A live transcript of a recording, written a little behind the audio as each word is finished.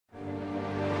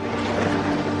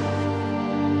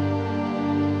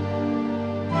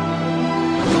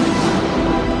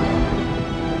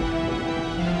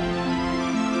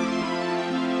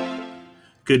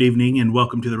Good evening and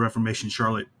welcome to the Reformation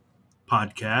Charlotte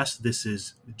podcast. This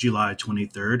is July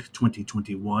 23rd,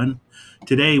 2021.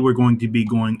 Today we're going to be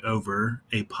going over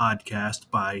a podcast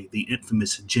by the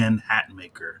infamous Jen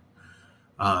Hatmaker.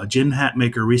 Jen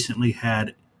Hatmaker recently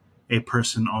had a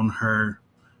person on her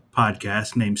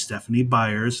podcast named Stephanie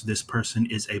Byers. This person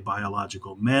is a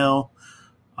biological male,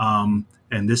 and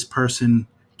this person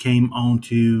came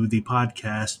onto the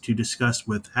podcast to discuss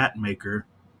with Hatmaker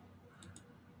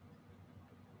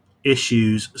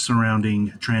issues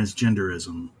surrounding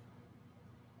transgenderism.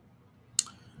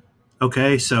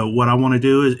 Okay, so what I want to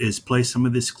do is play some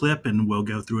of this clip, and we'll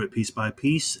go through it piece by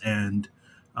piece, and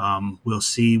we'll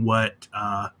see what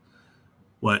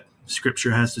Scripture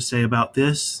has to say about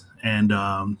this. And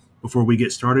before we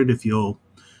get started, if you'll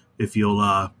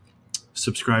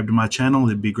subscribe to my channel,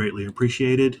 it'd be greatly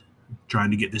appreciated.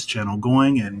 Trying to get this channel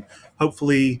going, and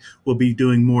hopefully we'll be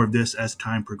doing more of this as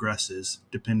time progresses,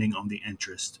 depending on the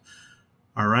interest.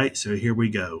 All right, so here we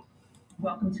go.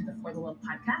 Welcome to the For the Love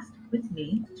podcast with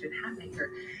me, Jen Hatmaker.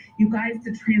 You guys,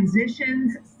 the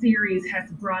Transitions series has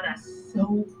brought us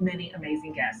so many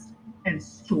amazing guests and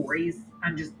stories.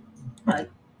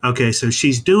 Okay, so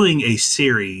she's doing a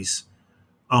series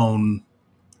on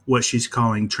what she's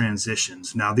calling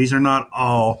transitions. Now, these are not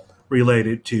all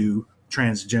related to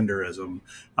transgenderism.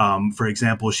 For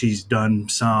example, she's done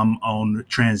some on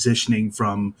transitioning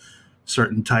from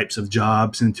certain types of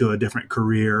jobs into a different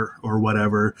career or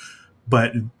whatever.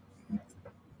 But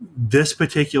this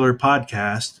particular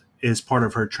podcast is part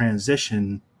of her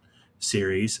transition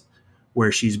series,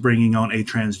 where she's bringing on a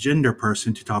transgender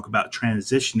person to talk about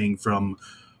transitioning from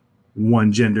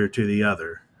one gender to the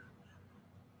other.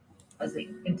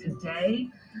 And today,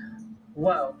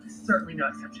 certainly no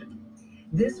exception.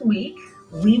 This week,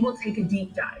 we will take a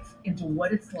deep dive into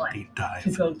what it's like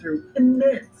to go through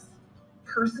immense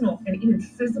personal and even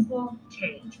physical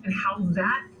change, and how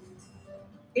that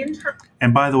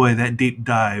And by the way, that deep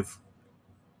dive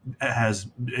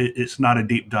it's not a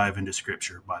deep dive into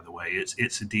Scripture, by the way.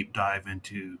 It's a deep dive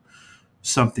into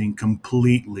something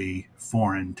completely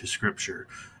foreign to Scripture.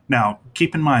 Now,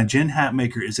 keep in mind, Jen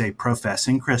Hatmaker is a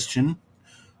professing Christian.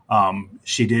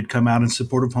 She did come out in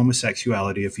support of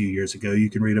homosexuality a few years ago. You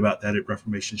can read about that at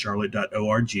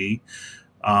reformationcharlotte.org.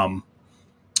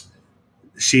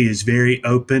 She is very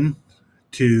open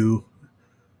to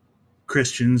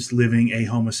Christians living a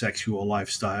homosexual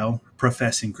lifestyle,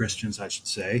 professing Christians, I should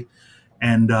say.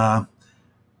 And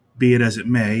be it as it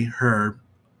may, her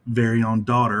very own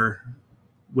daughter,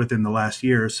 within the last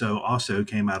year or so, also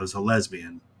came out as a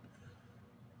lesbian.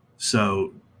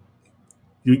 So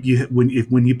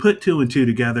when you put two and two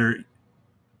together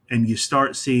and you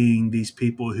start seeing these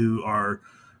people who are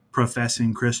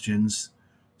professing Christians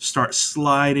start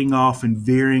sliding off and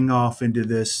veering off into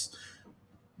this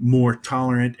more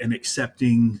tolerant and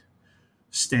accepting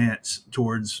stance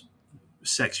towards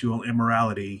sexual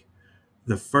immorality,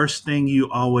 the first thing you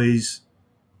always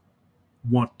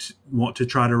want to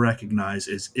try to recognize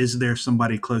is there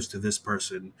somebody close to this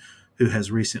person who has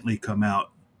recently come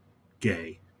out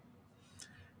gay?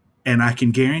 And I can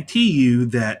guarantee you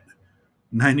that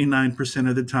 99%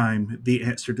 of the time, the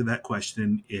answer to that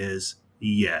question is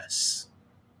yes.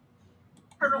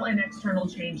 Internal and external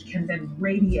change can then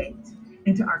radiate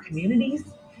into our communities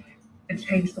and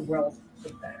change the world for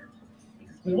the better.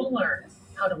 Because we will learn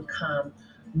how to become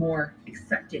more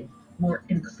accepting, more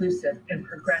inclusive, and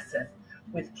progressive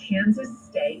with Kansas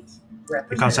State Representative.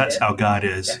 Because that's how God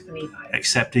is, Stephanie Byers.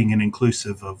 Accepting and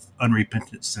inclusive of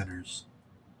unrepentant sinners.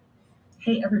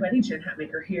 Hey everybody, Jen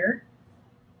Hatmaker here.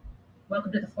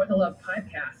 Welcome to the For the Love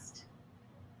podcast.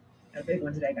 A big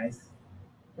one today, guys.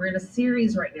 We're in a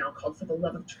series right now called For the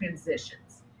Love of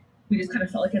Transitions. We just kind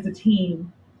of felt like as a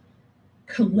team,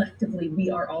 collectively, we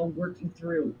are all working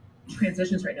through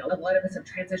transitions right now. A lot of us have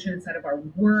transitioned inside of our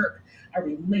work, our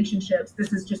relationships.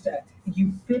 This is just a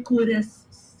ubiquitous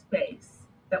space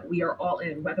that we are all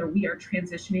in, whether we are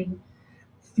transitioning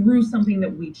through something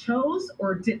that we chose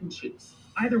or didn't choose.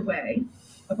 Either way,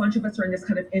 a bunch of us are in this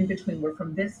kind of in between. We're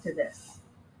from this to this.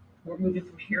 We're moving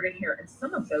from here to here. And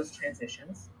some of those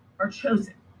transitions are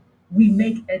chosen. We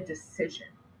make a decision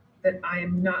that I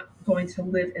am not going to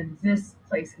live in this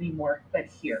place anymore, but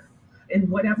here, in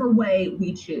whatever way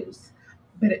we choose.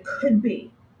 But it could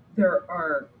be there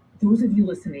are those of you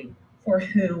listening for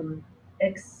whom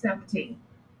accepting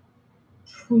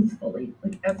truthfully,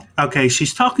 okay,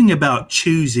 she's talking about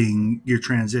choosing your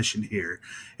transition here,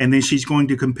 and then she's going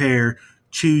to compare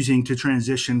choosing to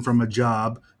transition from a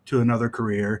job to another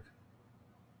career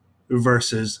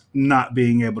versus not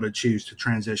being able to choose to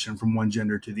transition from one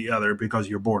gender to the other because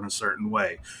you're born a certain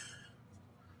way.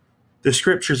 The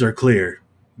scriptures are clear.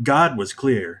 God was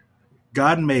clear.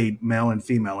 God made male and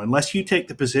female. Unless you take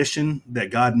the position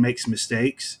that God makes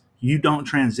mistakes, you don't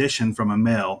transition from a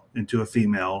male into a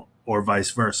female or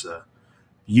vice versa.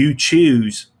 You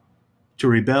choose to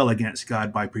rebel against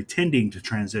God by pretending to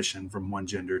transition from one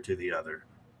gender to the other.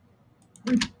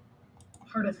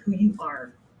 Part of who you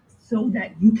are so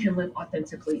that you can live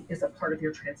authentically is a part of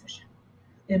your transition.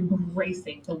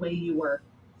 Embracing the way you are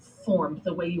formed,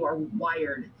 the way you are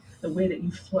wired, the way that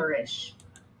you flourish.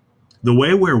 The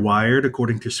way we're wired,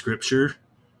 according to Scripture,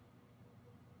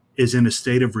 is in a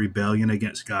state of rebellion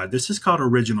against God. This is called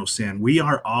original sin. We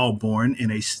are all born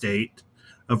in a state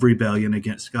of rebellion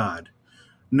against God.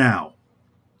 Now,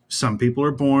 some people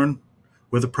are born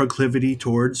with a proclivity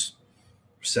towards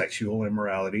sexual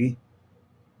immorality,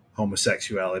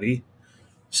 homosexuality.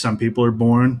 Some people are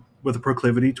born with a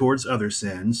proclivity towards other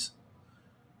sins.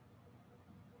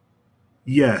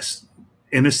 Yes,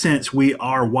 in a sense, we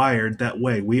are wired that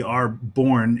way. We are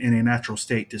born in a natural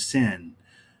state to sin.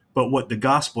 But what the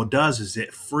gospel does is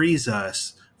it frees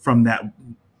us from that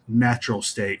natural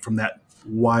state, from that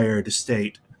wired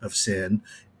state of sin,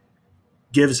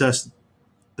 gives us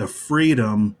the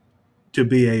freedom to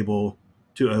be able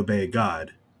to obey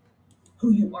God.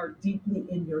 Who you are deeply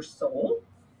in your soul,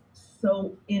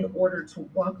 so in order to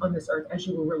walk on this earth as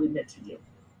you were really meant to do.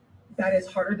 That is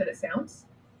harder than it sounds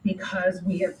because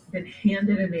we have been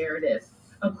handed a narrative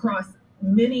across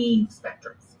many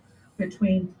spectrums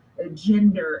between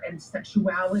gender and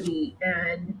sexuality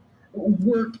and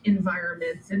work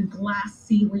environments and glass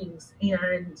ceilings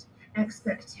and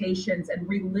expectations and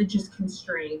religious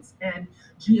constraints and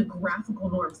geographical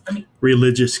norms. I mean,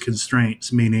 religious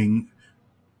constraints, meaning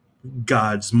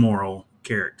God's moral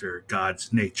character,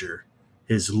 God's nature,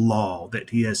 his law that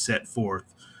he has set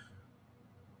forth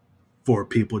for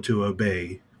people to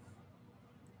obey.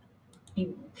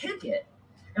 You pick it,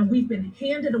 and we've been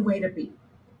handed a way to be,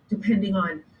 depending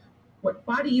on what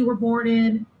body you were born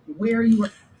in, where you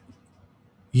were.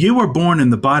 You were born in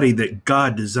the body that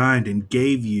God designed and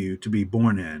gave you to be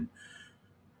born in.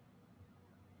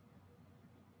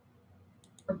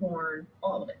 Born,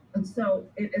 all of it. And so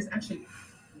it is actually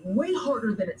way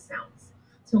harder than it sounds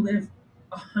to live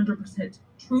 100%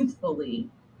 truthfully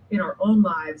in our own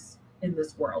lives in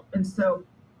this world. And so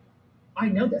I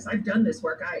know this. I've done this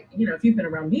work. If you've been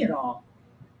around me at all,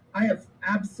 I have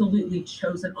absolutely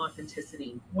chosen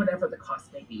authenticity, whatever the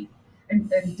cost may be. And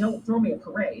don't throw me a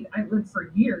parade. I lived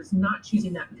for years not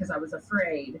choosing that because I was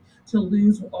afraid to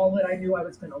lose all that I knew I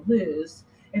was going to lose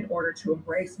in order to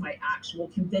embrace my actual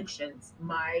convictions,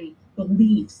 my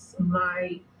beliefs,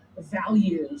 my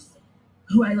values,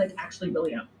 who I actually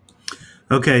really am.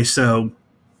 Okay, so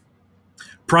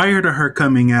prior to her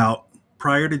coming out,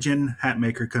 prior to Jen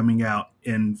Hatmaker coming out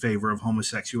in favor of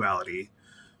homosexuality,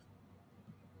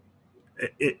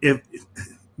 if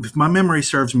my memory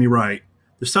serves me right,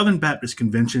 the Southern Baptist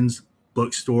Convention's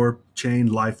bookstore chain,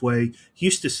 Lifeway,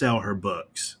 used to sell her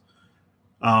books.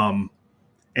 And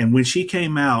when she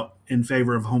came out in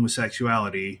favor of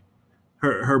homosexuality,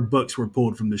 her books were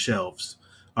pulled from the shelves.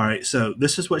 All right, so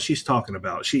this is what she's talking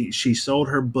about. She sold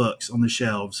her books on the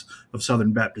shelves of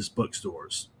Southern Baptist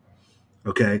bookstores.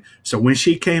 Okay, so when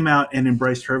she came out and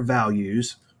embraced her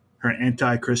values, her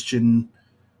anti-Christian,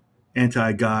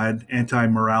 anti-God,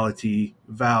 anti-morality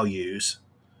values,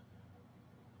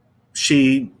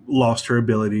 she lost her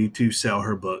ability to sell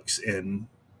her books in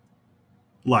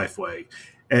Lifeway.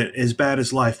 As bad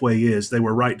as Lifeway is, they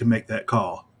were right to make that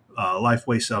call.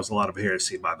 Lifeway sells a lot of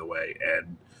heresy, by the way,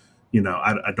 and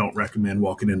I don't recommend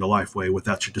walking into Lifeway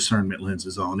without your discernment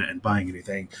lenses on it and buying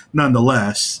anything.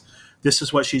 Nonetheless, this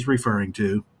is what she's referring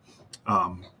to.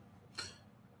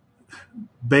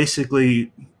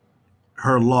 Basically,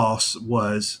 her loss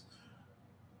was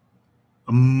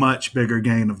a much bigger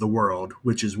gain of the world,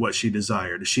 which is what she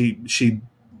desired. She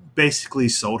basically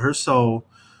sold her soul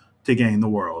to gain the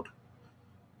world.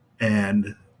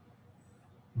 And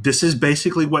this is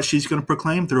basically what she's going to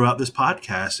proclaim throughout this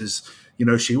podcast is,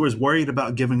 she was worried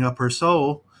about giving up her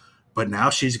soul, but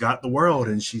now she's got the world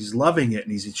and she's loving it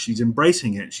and she's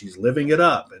embracing it. And she's living it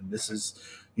up. And this is,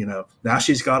 now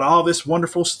she's got all this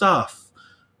wonderful stuff.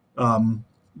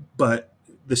 But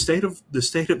the state of the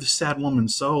sad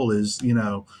woman's soul is,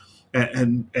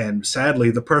 and sadly,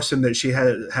 the person that she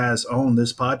has on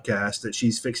this podcast that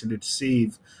she's fixing to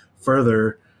deceive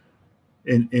further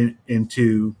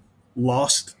into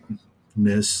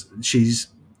lostness,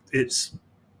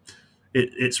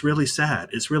 it's really sad.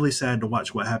 It's really sad to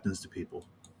watch what happens to people.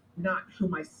 Not who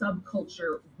my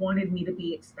subculture wanted me to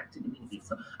be, expected me to be.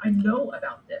 So I know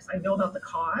about this. I know about the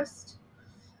cost.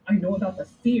 I know about the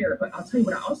fear, but I'll tell you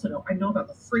what I also know. I know about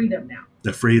the freedom now.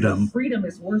 The freedom. The freedom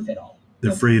is worth it all.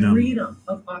 The freedom. Freedom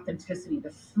of authenticity,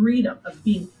 the freedom of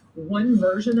being one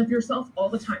version of yourself all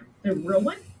the time. The real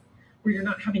one, where you're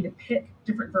not having to pick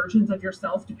different versions of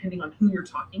yourself depending on who you're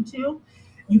talking to.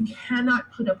 You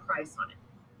cannot put a price on it.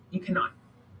 You cannot.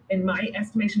 In my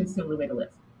estimation, it's the only way to live.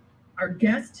 Our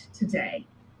guest today,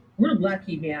 we're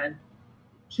lucky, man.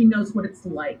 She knows what it's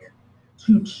like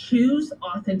to choose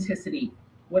authenticity,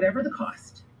 whatever the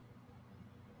cost,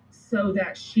 so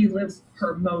that she lives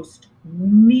her most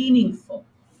meaningful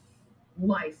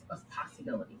life of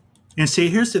possibility. And see,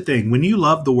 here's the thing. When you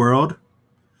love the world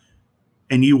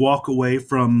and you walk away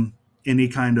from any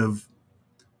kind of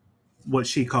what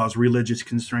she calls religious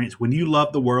constraints, when you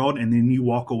love the world and then you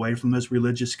walk away from those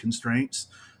religious constraints,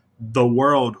 the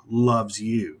world loves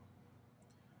you.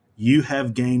 You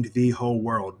have gained the whole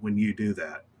world when you do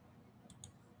that.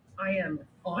 I am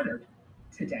honored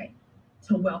today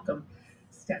to welcome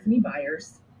Stephanie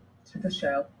Byers to the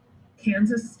show,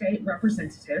 Kansas State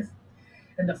Representative,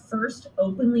 and the first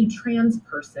openly trans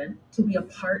person to be a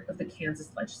part of the Kansas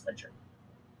legislature.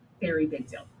 Very big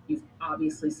deal. You've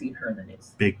obviously seen her in the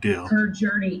news. Big deal. Her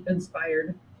journey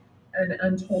inspired an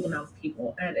untold amount of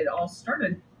people, and it all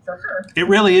started for her. It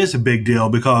really is a big deal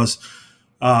because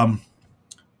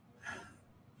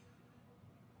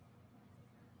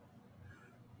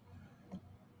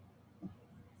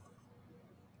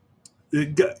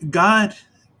God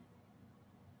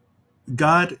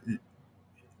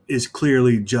is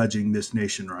clearly judging this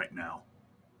nation right now.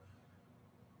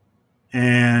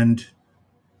 And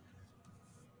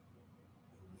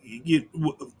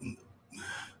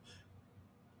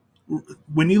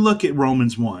when you look at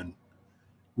Romans 1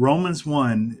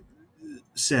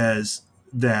 says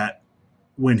that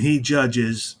when he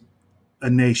judges a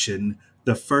nation,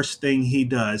 the first thing he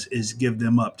does is give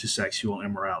them up to sexual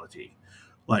immorality.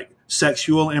 Like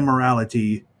sexual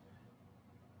immorality,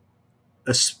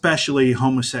 especially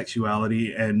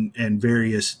homosexuality and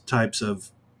various types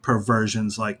of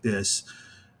perversions like this,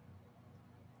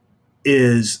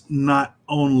 is not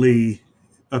only,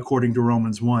 according to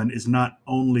Romans 1, is not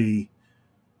only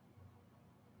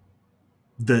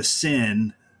the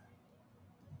sin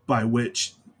by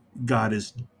which God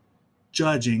is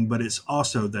judging, but it's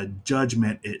also the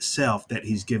judgment itself that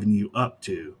he's given you up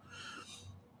to.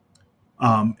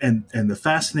 And the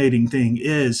fascinating thing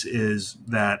is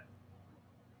that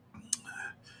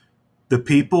the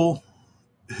people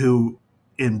who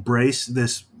embrace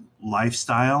this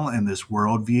lifestyle and this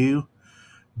worldview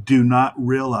do not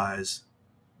realize,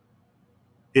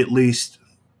 at least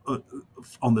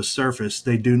on the surface,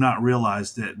 they do not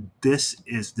realize that this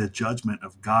is the judgment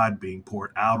of God being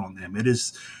poured out on them. It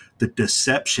is the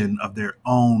deception of their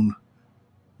own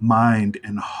mind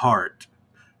and heart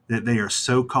that they are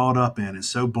so caught up in and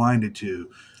so blinded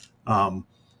to.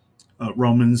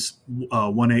 Romans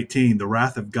 1:18, the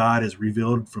wrath of God is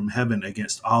revealed from heaven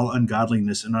against all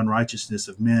ungodliness and unrighteousness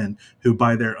of men who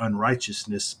by their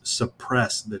unrighteousness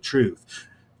suppress the truth.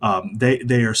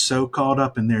 They are so caught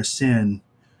up in their sin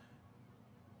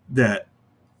that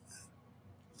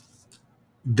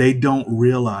they don't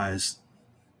realize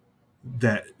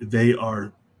that they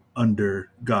are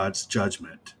under God's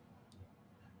judgment.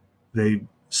 They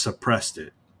suppressed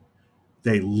it.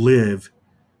 They live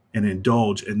and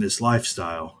indulge in this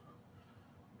lifestyle,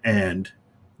 and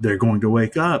they're going to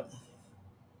wake up,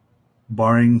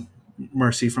 barring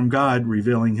mercy from God,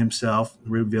 revealing himself,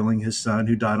 revealing his son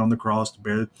who died on the cross to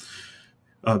bear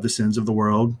the sins of the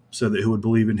world, so that who would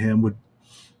believe in him would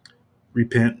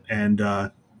repent and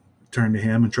turn to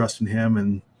him and trust in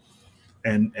him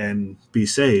and be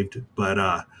saved.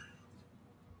 But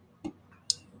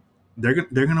they're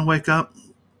going to wake up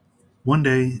one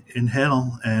day in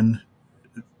hell, and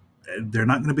they're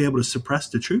not going to be able to suppress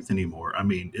the truth anymore. I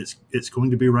mean, it's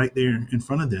going to be right there in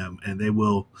front of them, and they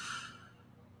will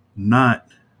not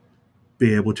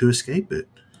be able to escape it.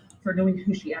 For knowing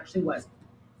who she actually was.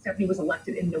 Stephanie was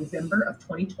elected in November of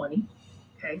 2020.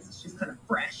 Okay, so she's kind of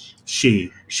fresh.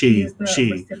 She is the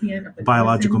recipient of the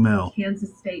biological Glisson male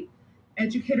Kansas State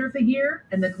Educator of the Year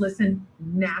and the Glisson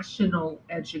National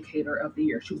Educator of the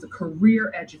Year. She was a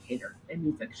career educator in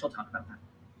music. She'll talk about that.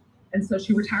 And so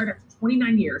she retired after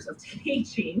 29 years of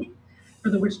teaching for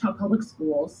the Wichita Public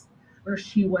Schools, where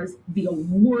she was the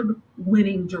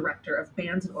award-winning director of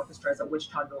bands and orchestras at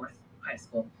Wichita North High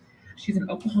School. She's an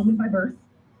Oklahoman by birth,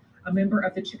 a member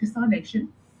of the Chickasaw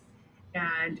Nation,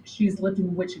 and she's lived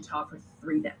in Wichita for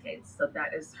 3 decades. So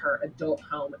that is her adult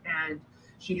home. And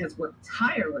She has worked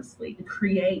tirelessly to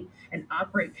create and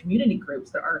operate community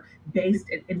groups that are based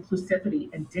in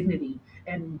inclusivity and dignity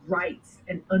and rights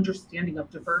and understanding of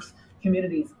diverse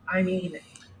communities. I mean,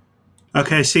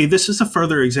 Okay, see, this is a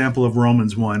further example of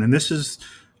Romans 1, and this is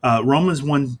Romans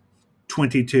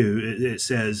 1:22. It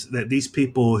says that these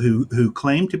people who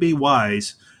claim to be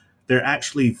wise, they're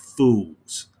actually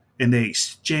fools, and they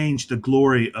exchange the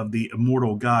glory of the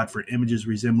immortal God for images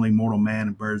resembling mortal man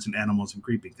and birds and animals and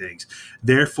creeping things.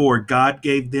 Therefore, God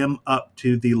gave them up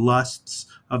to the lusts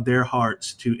of their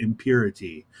hearts, to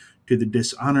impurity, to the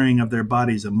dishonoring of their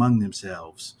bodies among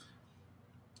themselves.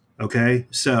 Okay,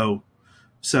 so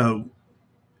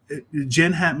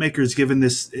Jen Hatmaker is given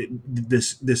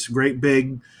this great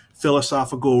big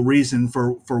philosophical reason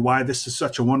for why this is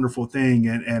such a wonderful thing,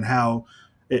 and how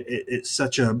it's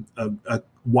such a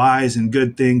wise and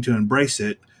good thing to embrace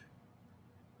it.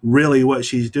 Really, what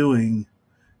she's doing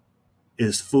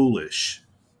is foolish.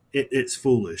 It's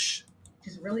foolish.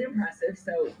 She's really impressive,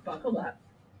 so buckle up.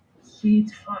 She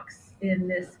talks in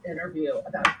this interview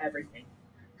about everything.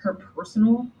 Her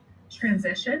personal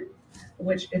transition,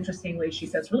 which interestingly she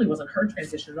says really wasn't her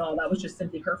transition at all. That was just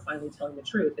simply her finally telling the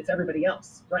truth. It's everybody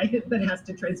else, right, that has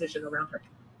to transition around her.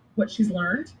 What she's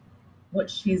learned, what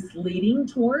she's leading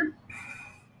toward,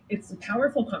 it's a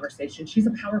powerful conversation. She's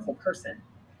a powerful person.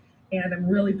 And I'm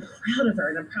really proud of her,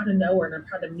 and I'm proud to know her, and I'm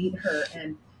proud to meet her.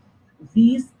 And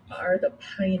these are the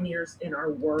pioneers in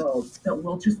our world that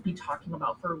we'll just be talking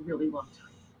about for a really long time.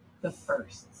 The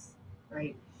firsts,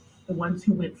 right? The ones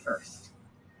who went first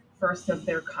of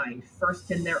their kind,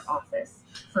 first in their office,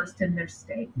 first in their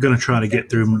state. I'm going to try to get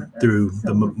through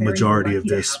So the majority of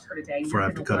this before I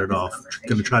have to cut it off. I'm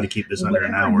going to try to keep this under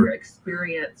an hour. Your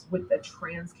experience with the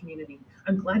trans community,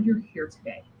 I'm glad you're here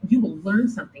today. You will learn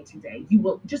something today. You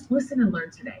will just listen and learn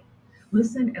today.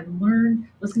 Listen and learn.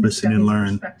 Listen and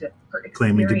learn. Perspective,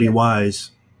 claiming to be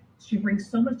wise. She brings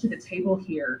so much to the table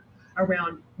here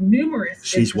around numerous.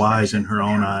 She's wise in her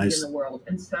own eyes. In the world,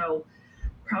 and so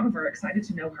proud of her. Excited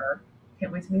to know her.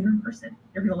 Can't wait to meet her in person.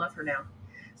 You're going to love her now.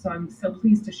 So I'm so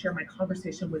pleased to share my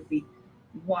conversation with the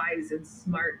wise and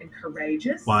smart and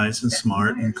courageous. Wise and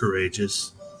smart and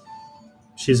courageous.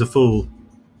 She's a fool.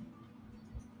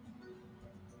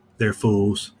 They're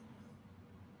fools.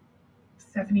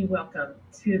 Stephanie, welcome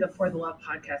to the For the Love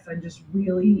podcast. I'm just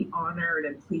really honored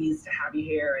and pleased to have you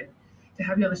here and to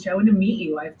have you on the show and to meet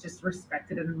you. I've just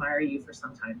respected and admired you for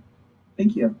some time.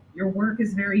 Thank you. Your work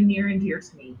is very near and dear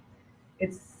to me.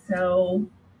 It's so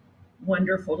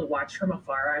wonderful to watch from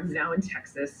afar. I'm now in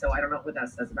Texas, so I don't know what that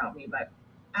says about me, but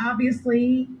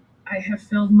obviously I have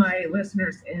filled my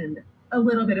listeners in a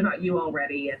little bit about you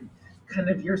already and kind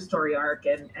of your story arc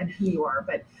and who you are.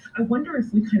 But I wonder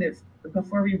if we kind of,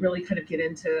 before we really kind of get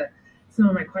into some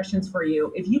of my questions for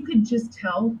you, if you could just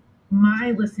tell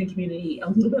my listening community a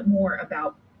little bit more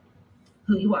about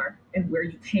who you are and where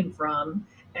you came from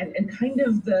and kind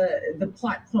of the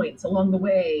plot points along the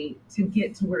way to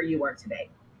get to where you are today.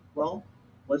 Well,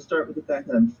 let's start with the fact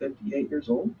that I'm 58 years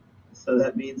old. So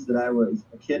that means that I was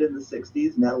a kid in the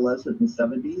 60s, an adolescent in the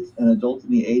 70s, an adult in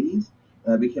the 80s,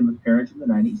 and I became a parent in the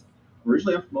 90s.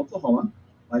 Originally, I'm from Oklahoma.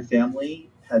 My family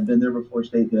had been there before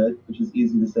statehood, which is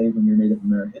easy to say when you're Native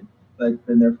American, but I've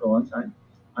been there for a long time.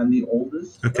 I'm the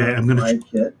oldest of 5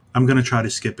 kids. I'm going to try to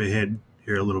skip ahead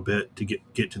here a little bit to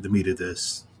get to the meat of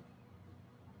this.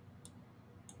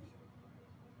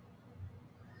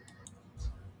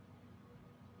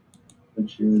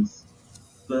 Which is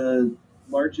the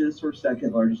largest or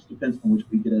second largest, depends on which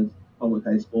week it is, public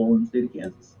high school in the state of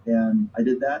Kansas. And I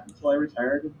did that until I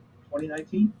retired in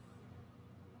 2019.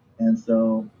 And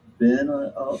so been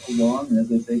a long, and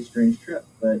as I say, strange trip,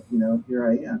 but here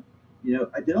I am.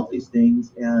 I did all these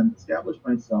things and established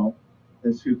myself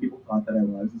as who people thought that I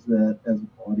was, as a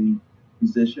quality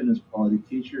musician, as a quality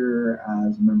teacher,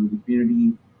 as a member of the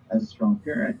community, as a strong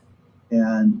parent.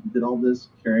 And did all this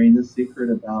carrying the secret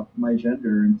about my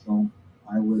gender until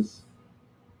I was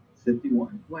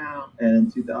 51. Wow. And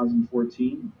in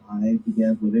 2014, I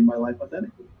began living my life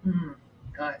authentically. God,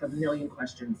 I have a million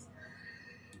questions.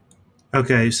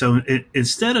 Okay, so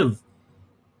instead of,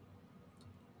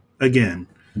 again,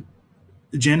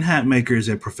 Jen Hatmaker is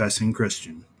a professing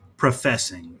Christian.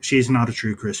 She's not a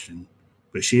true Christian,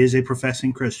 but she is a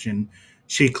professing Christian.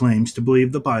 She claims to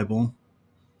believe the Bible,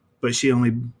 but she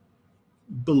only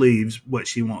believes what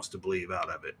she wants to believe out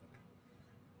of it.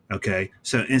 Okay,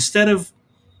 so instead of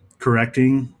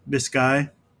correcting this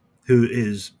guy who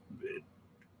is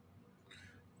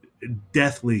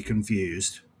deathly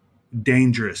confused,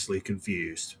 dangerously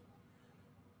confused,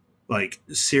 like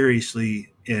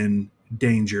seriously in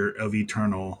danger of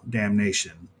eternal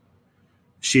damnation,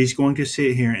 she's going to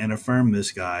sit here and affirm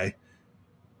this guy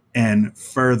and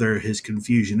further his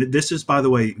confusion. This is, by the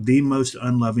way, the most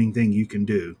unloving thing you can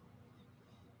do,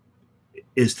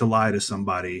 is to lie to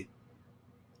somebody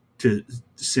to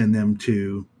send them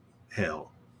to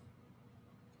hell.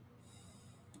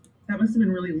 That must have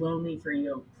been really lonely for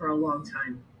you for a long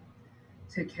time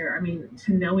to care. I mean,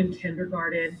 to know in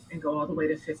kindergarten and go all the way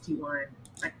to 51.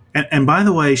 And by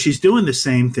the way, she's doing the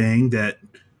same thing that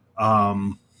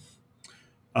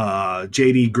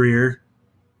J.D. Greer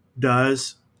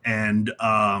does, and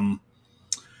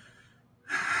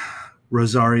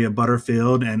Rosaria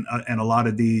Butterfield, and a lot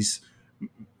of these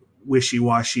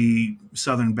wishy-washy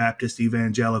Southern Baptist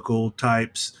evangelical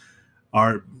types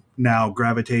are now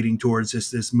gravitating towards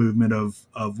this movement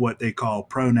of what they call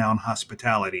pronoun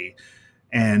hospitality.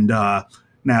 And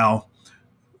now,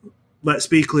 let's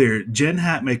be clear, Jen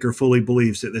Hatmaker fully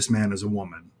believes that this man is a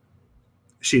woman.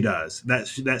 She does.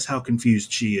 That's how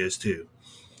confused she is too.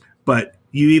 But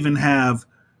you even have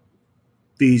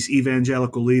these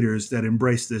evangelical leaders that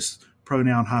embrace this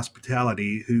pronoun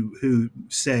hospitality who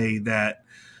say that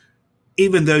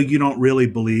even though you don't really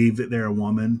believe that they're a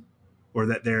woman or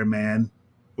that they're a man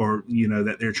or,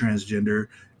 that they're transgender,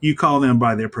 you call them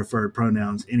by their preferred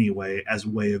pronouns anyway as a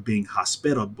way of being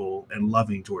hospitable and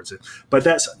loving towards it. But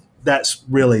that's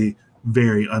really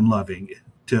very unloving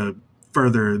to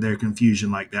further their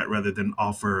confusion like that, rather than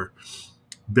offer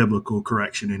biblical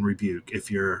correction and rebuke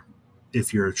if you're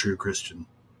a true Christian,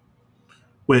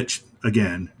 which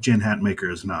again Jen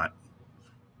Hatmaker is not.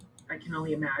 I can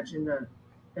only imagine the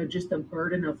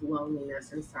burden of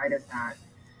loneliness inside of that.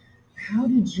 How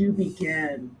did you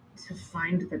begin to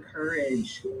find the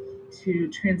courage to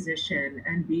transition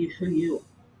and be who you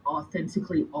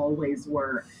authentically always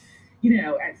were?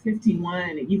 At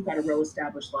 51, you've got a real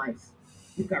established life.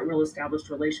 You've got real established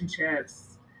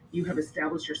relationships. You have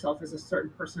established yourself as a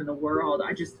certain person in the world.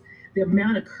 The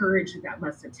amount of courage that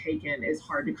must have taken is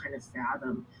hard to kind of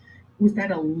fathom. Was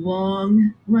that a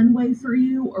long runway for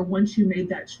you? Or once you made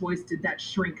that choice, did that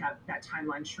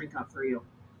timeline shrink up for you?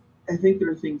 I think there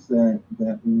are things that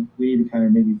we need to kind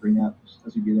of maybe bring up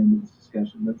as we get into this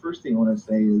discussion. The first thing I want to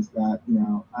say is that,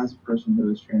 as a person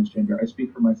who is transgender, I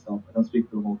speak for myself. I don't speak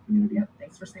for the whole community. Yeah,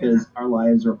 thanks for saying because that. our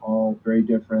lives are all very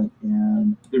different,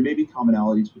 and there may be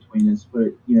commonalities between us,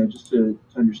 but, just to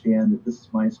understand that this is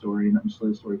my story and not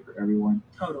necessarily a story for everyone.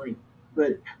 Totally.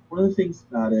 But one of the things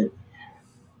about it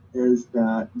is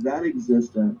that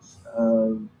existence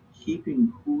of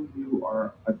keeping who you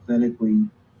are authentically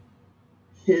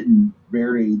hidden,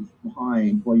 buried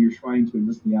behind while you're trying to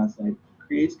exist in the outside,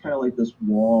 creates kind of like this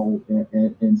wall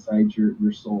inside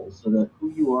your soul, so that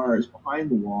who you are is behind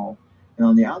the wall, and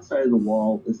on the outside of the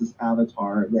wall is this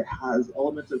avatar that has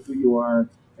elements of who you are,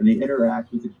 and they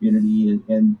interact with the community,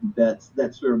 and that's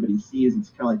what everybody sees. It's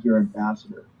kind of like your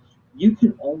ambassador. You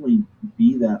can only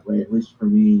be that way, at least for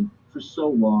me, for so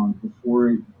long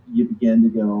before you begin to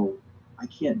go, I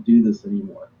can't do this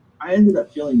anymore. I ended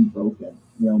up feeling broken,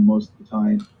 most of the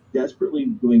time, desperately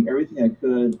doing everything I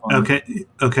could.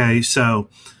 Okay. So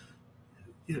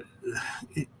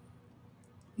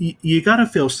you got to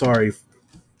feel sorry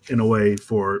in a way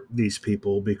for these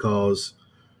people, because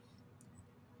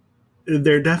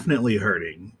they're definitely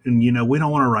hurting, and we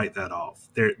don't want to write that off.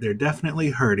 They're definitely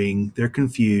hurting. They're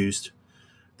confused.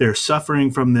 They're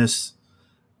suffering from this,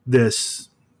 and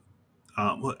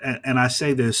I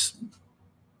say this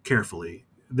carefully.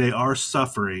 They are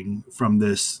suffering from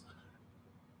this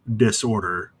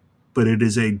disorder, but it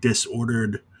is a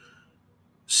disordered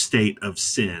state of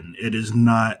sin. It is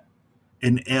not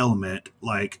an ailment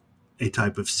like a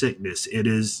type of sickness.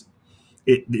 This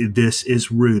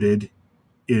is rooted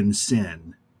in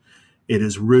sin. It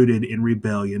is rooted in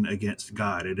rebellion against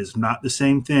God. It is not the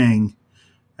same thing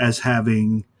as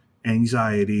having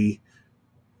anxiety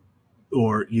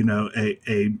or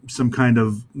a some kind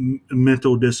of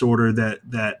mental disorder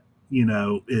that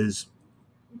is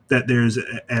that there's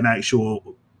an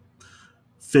actual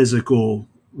physical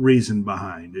reason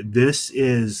behind it. This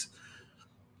is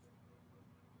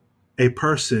a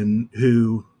person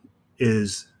who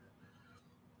is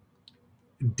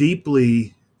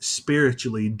deeply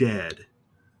spiritually dead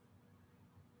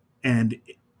and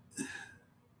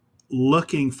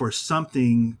looking for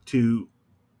something to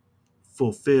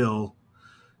fulfill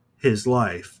his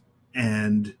life.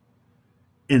 And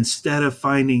instead of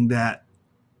finding that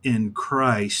in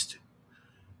Christ,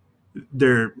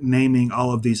 they're naming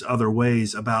all of these other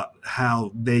ways about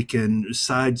how they can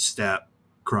sidestep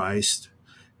Christ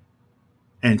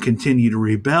and continue to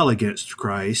rebel against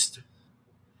Christ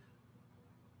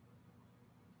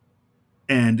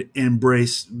and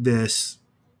embrace this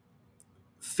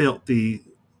filthy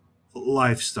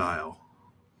lifestyle.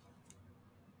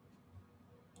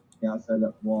 Outside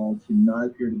that wall, to not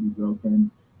appear to be broken,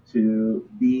 to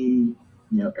be,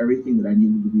 everything that I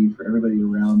needed to be for everybody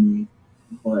around me,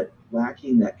 but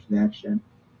lacking that connection.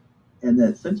 And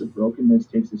that sense of brokenness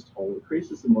takes its toll. It creates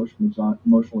this emotional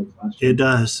exhaustion. It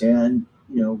does. And,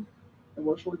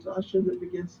 emotional exhaustion that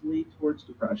begins to lead towards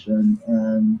depression.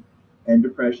 And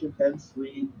depression tends to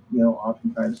lead,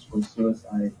 oftentimes towards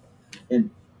suicide. And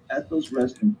at those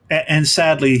resting. And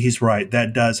sadly, he's right.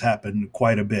 That does happen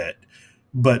quite a bit.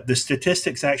 But the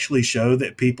statistics actually show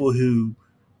that people who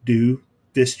do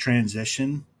this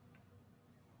transition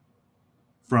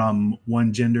from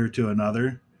one gender to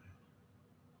another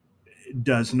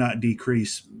does not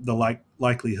decrease the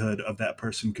likelihood of that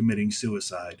person committing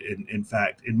suicide. In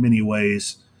fact, in many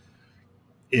ways,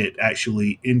 it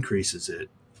actually increases it.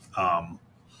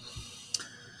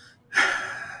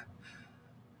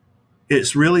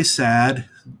 It's really sad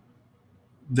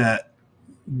that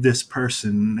this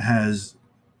person has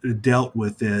dealt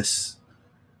with this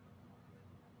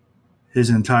his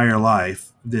entire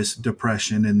life, this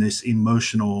depression and this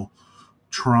emotional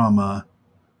trauma,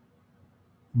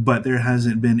 but there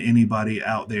hasn't been anybody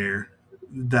out there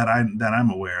that I'm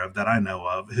aware of, that I know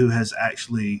of, who has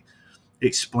actually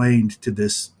explained to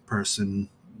this person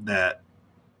that,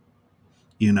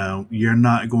 you're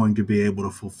not going to be able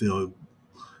to fulfill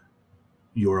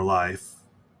your life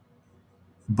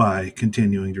by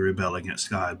continuing to rebel against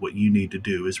God. What you need to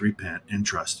do is repent and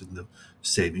trust in the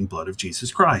saving blood of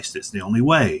Jesus Christ. It's the only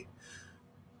way.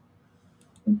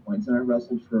 Points, and I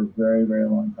wrestled for a very, very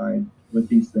long time with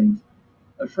these things.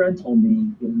 A friend told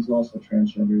me, who's also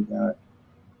transgender, that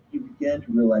you begin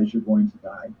to realize you're going to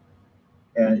die.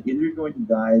 And either you're going to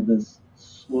die this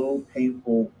slow,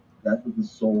 painful death of the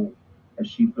soul, as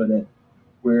she put it,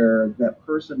 where that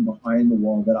person behind the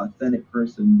wall, that authentic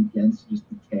person, begins to just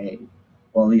decay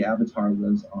while the avatar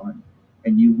lives on.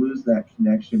 And you lose that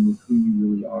connection with who you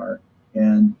really are.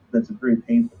 And that's a very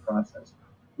painful process.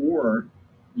 Or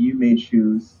you may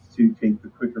choose to take the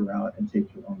quicker route and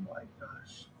take your own life.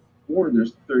 Or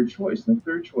there's the third choice. And the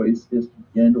third choice is to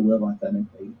begin to live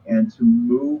authentically and to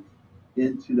move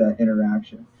into that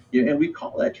interaction. And we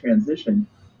call that transition.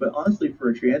 But honestly,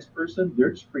 for a trans person,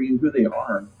 they're just bringing who they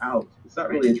are out. It's not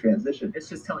really a transition. It's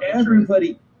just telling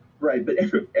everybody, right? But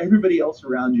everybody else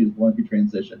around you is going through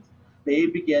transitions. They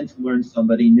begin to learn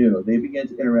somebody new. They begin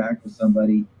to interact with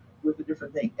somebody with a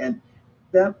different thing. And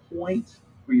that point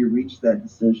where you reach that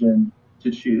decision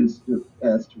to choose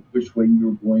as to which way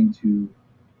you're going to,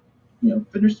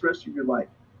 finish the rest of your life.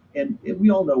 And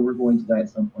we all know we're going to die at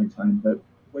some point in time. But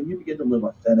when you begin to live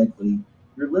authentically,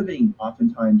 you're living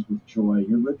oftentimes with joy.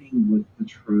 You're living with the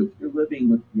truth. You're living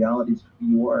with realities of who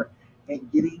you are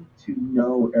and getting to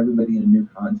know everybody in a new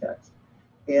context.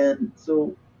 And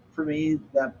so for me,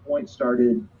 that point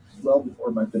started well before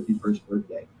my 51st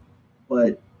birthday.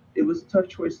 But it was a tough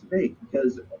choice to make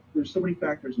because there's so many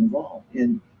factors involved,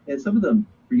 and some of them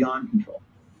beyond control.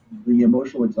 The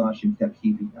emotional exhaustion kept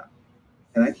heaping up.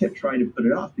 And I kept trying to put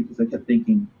it off because I kept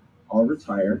thinking, I'll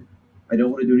retire. I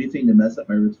don't want to do anything to mess up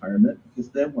my retirement, because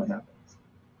then what happens?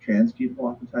 Trans people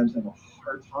oftentimes have a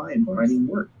hard time finding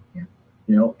work. Yeah.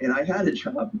 And I had a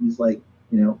job. It's like,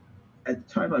 at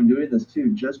the time I'm doing this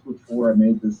too, just before I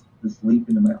made this leap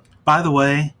into my. By the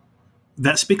way,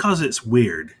 that's because it's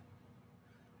weird.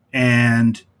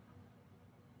 And,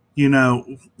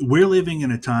 we're living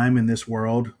in a time in this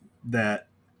world that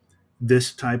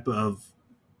this type of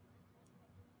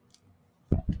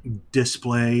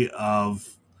display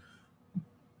of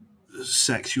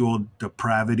sexual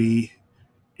depravity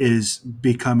is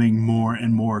becoming more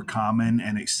and more common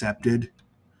and accepted.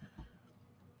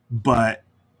 But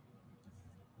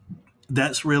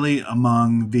that's really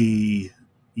among the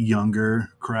younger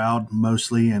crowd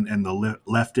mostly, and the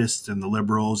leftists and the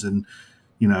liberals, and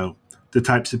the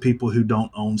types of people who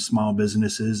don't own small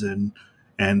businesses, and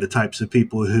the types of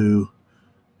people who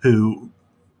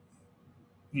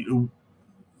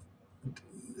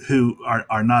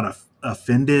are not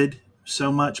offended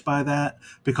so much by that,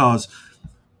 because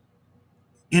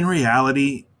in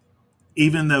reality,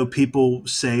 even though people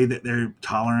say that they're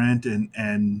tolerant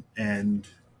and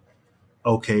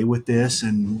okay with this,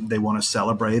 and they want to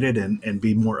celebrate it and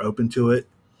be more open to it,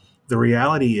 the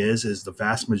reality is the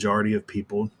vast majority of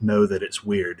people know that it's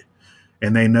weird.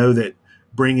 And they know that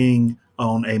bringing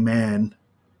on a man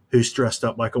who's dressed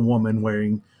up like a woman,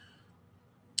 wearing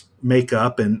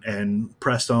makeup and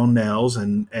pressed on nails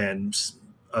and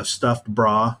a stuffed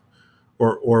bra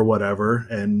or whatever,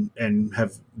 and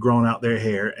have grown out their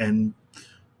hair and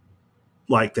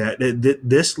like that,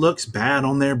 this looks bad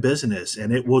on their business,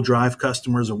 and it will drive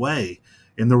customers away.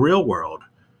 in the real world.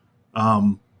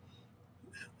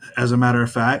 As a matter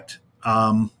of fact,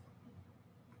 I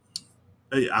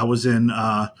was in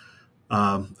a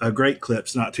Great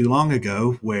Clips not too long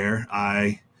ago where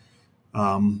I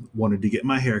wanted to get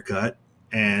my hair cut,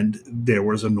 and there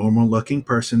was a normal looking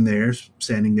person there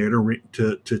standing there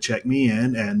to check me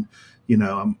in. And,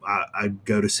 I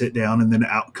go to sit down, and then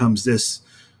out comes this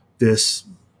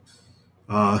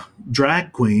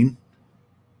drag queen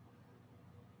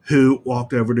who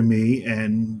walked over to me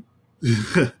and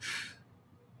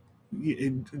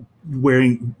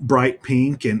wearing bright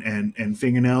pink and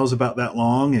fingernails about that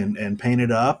long and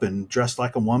painted up and dressed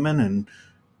like a woman and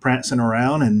prancing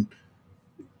around, and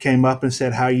came up and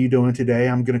said, "How are you doing today?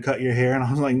 I'm going to cut your hair." And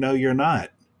I was like, "No, you're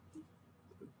not.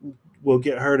 We'll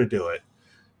get her to do it."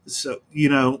 So,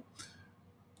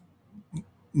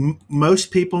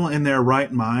 most people in their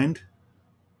right mind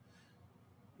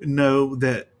know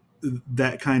that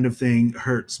that kind of thing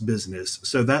hurts business.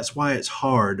 So that's why it's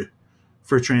hard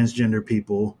for transgender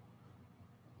people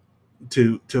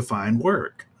to find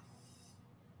work.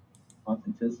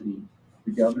 Authenticity.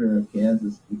 The governor of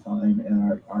Kansas at the time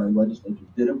and our legislature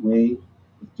did away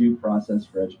with due process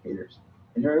for educators.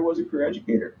 And here I was, a career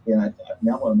educator, and I thought,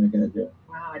 now what am I going to do?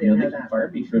 Wow, I didn't know they that. can fire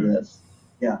me for this.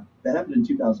 Yeah, that happened in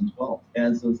 2012.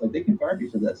 And so it's like, they can fire me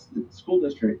for this. The school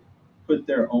district put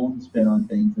their own spin on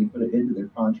things. They put it into their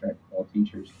contract with all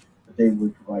teachers that they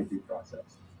would provide due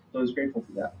process. So I was grateful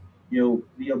for that. The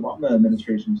Obama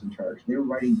administration was in charge. They were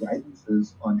writing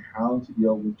guidances on how to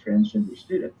deal with transgender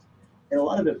students. And a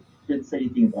lot of it didn't say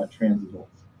anything about trans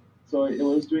adults. So it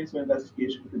was doing some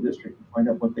investigation with the district to find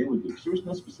out what they would do. Because there was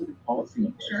no specific policy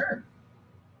in place. Sure.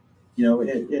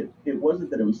 It wasn't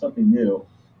that it was something new,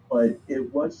 but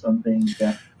it was something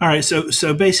that... All right.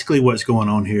 So basically what's going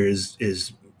on here is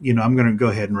I'm going to go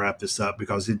ahead and wrap this up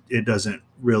because it doesn't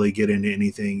really get into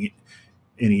anything,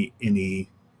 any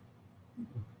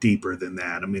deeper than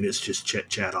that. I mean, it's just chit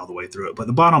chat all the way through it. But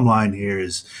the bottom line here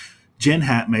is Jen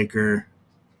Hatmaker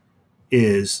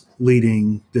is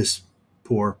leading this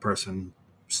poor person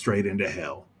straight into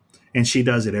hell. And she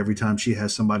does it every time she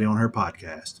has somebody on her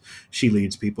podcast. She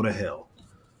leads people to hell.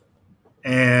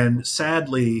 And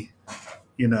sadly,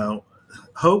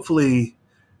 hopefully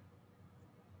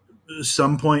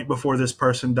some point before this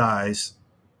person dies,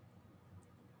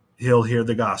 he'll hear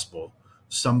the gospel.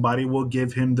 Somebody will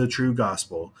give him the true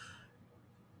gospel,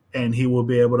 and he will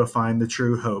be able to find the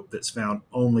true hope that's found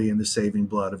only in the saving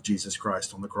blood of Jesus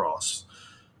Christ on the cross.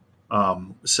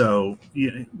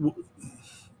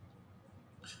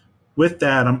 With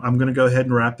that, I'm going to go ahead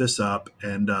and wrap this up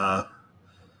and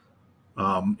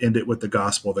end it with the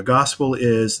gospel. The gospel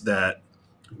is that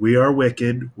we are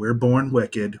wicked. We're born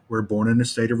wicked. We're born in a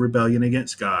state of rebellion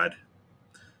against God.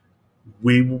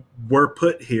 We were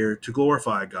put here to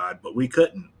glorify God, but we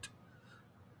couldn't.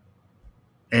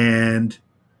 And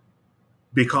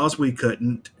because we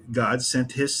couldn't, God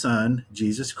sent his son,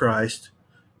 Jesus Christ,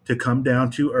 to come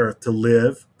down to earth to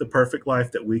live the perfect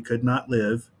life that we could not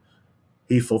live.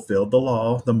 He fulfilled the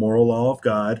law, the moral law of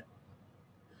God,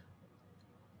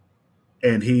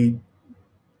 and he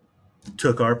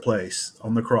took our place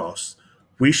on the cross.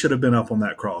 We should have been up on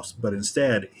that cross, but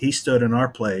instead he stood in our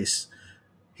place.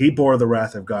 He bore the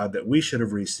wrath of God that we should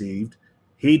have received.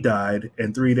 He died,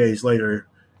 and 3 days later,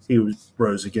 he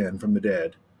rose again from the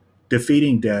dead,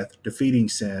 defeating death, defeating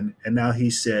sin, and now he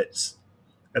sits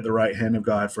at the right hand of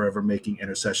God forever, making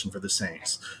intercession for the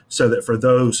saints, so that for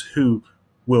those who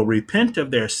will repent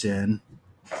of their sin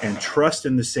and trust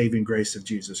in the saving grace of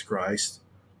Jesus Christ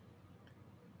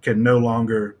can no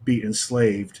longer be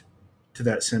enslaved to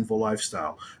that sinful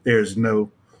lifestyle. There is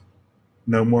no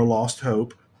more lost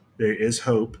hope. There is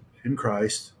hope in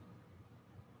Christ,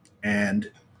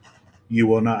 and you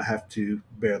will not have to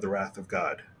bear the wrath of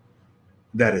God.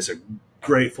 That is a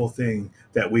grateful thing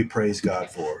that we praise God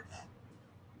for.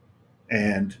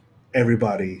 And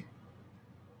everybody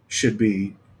should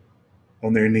be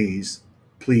on their knees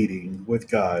pleading with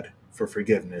God for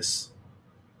forgiveness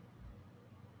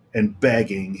and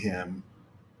begging him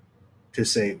to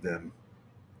save them.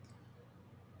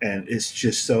 And it's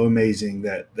just so amazing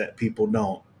that people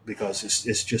don't, because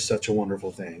it's just such a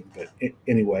wonderful thing. But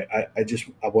anyway, I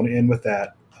want to end with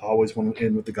that. I always want to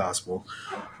end with the gospel.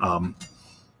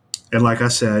 And like I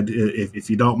said, if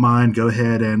you don't mind, go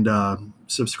ahead and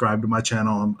subscribe to my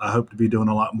channel. I hope to be doing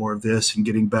a lot more of this and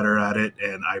getting better at it.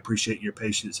 And I appreciate your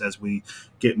patience as we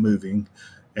get moving.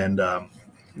 And,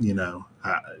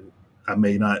 I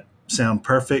may not sound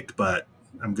perfect, but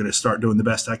I'm going to start doing the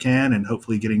best I can and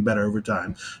hopefully getting better over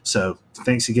time. So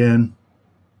thanks again.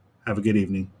 Have a good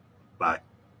evening. Bye.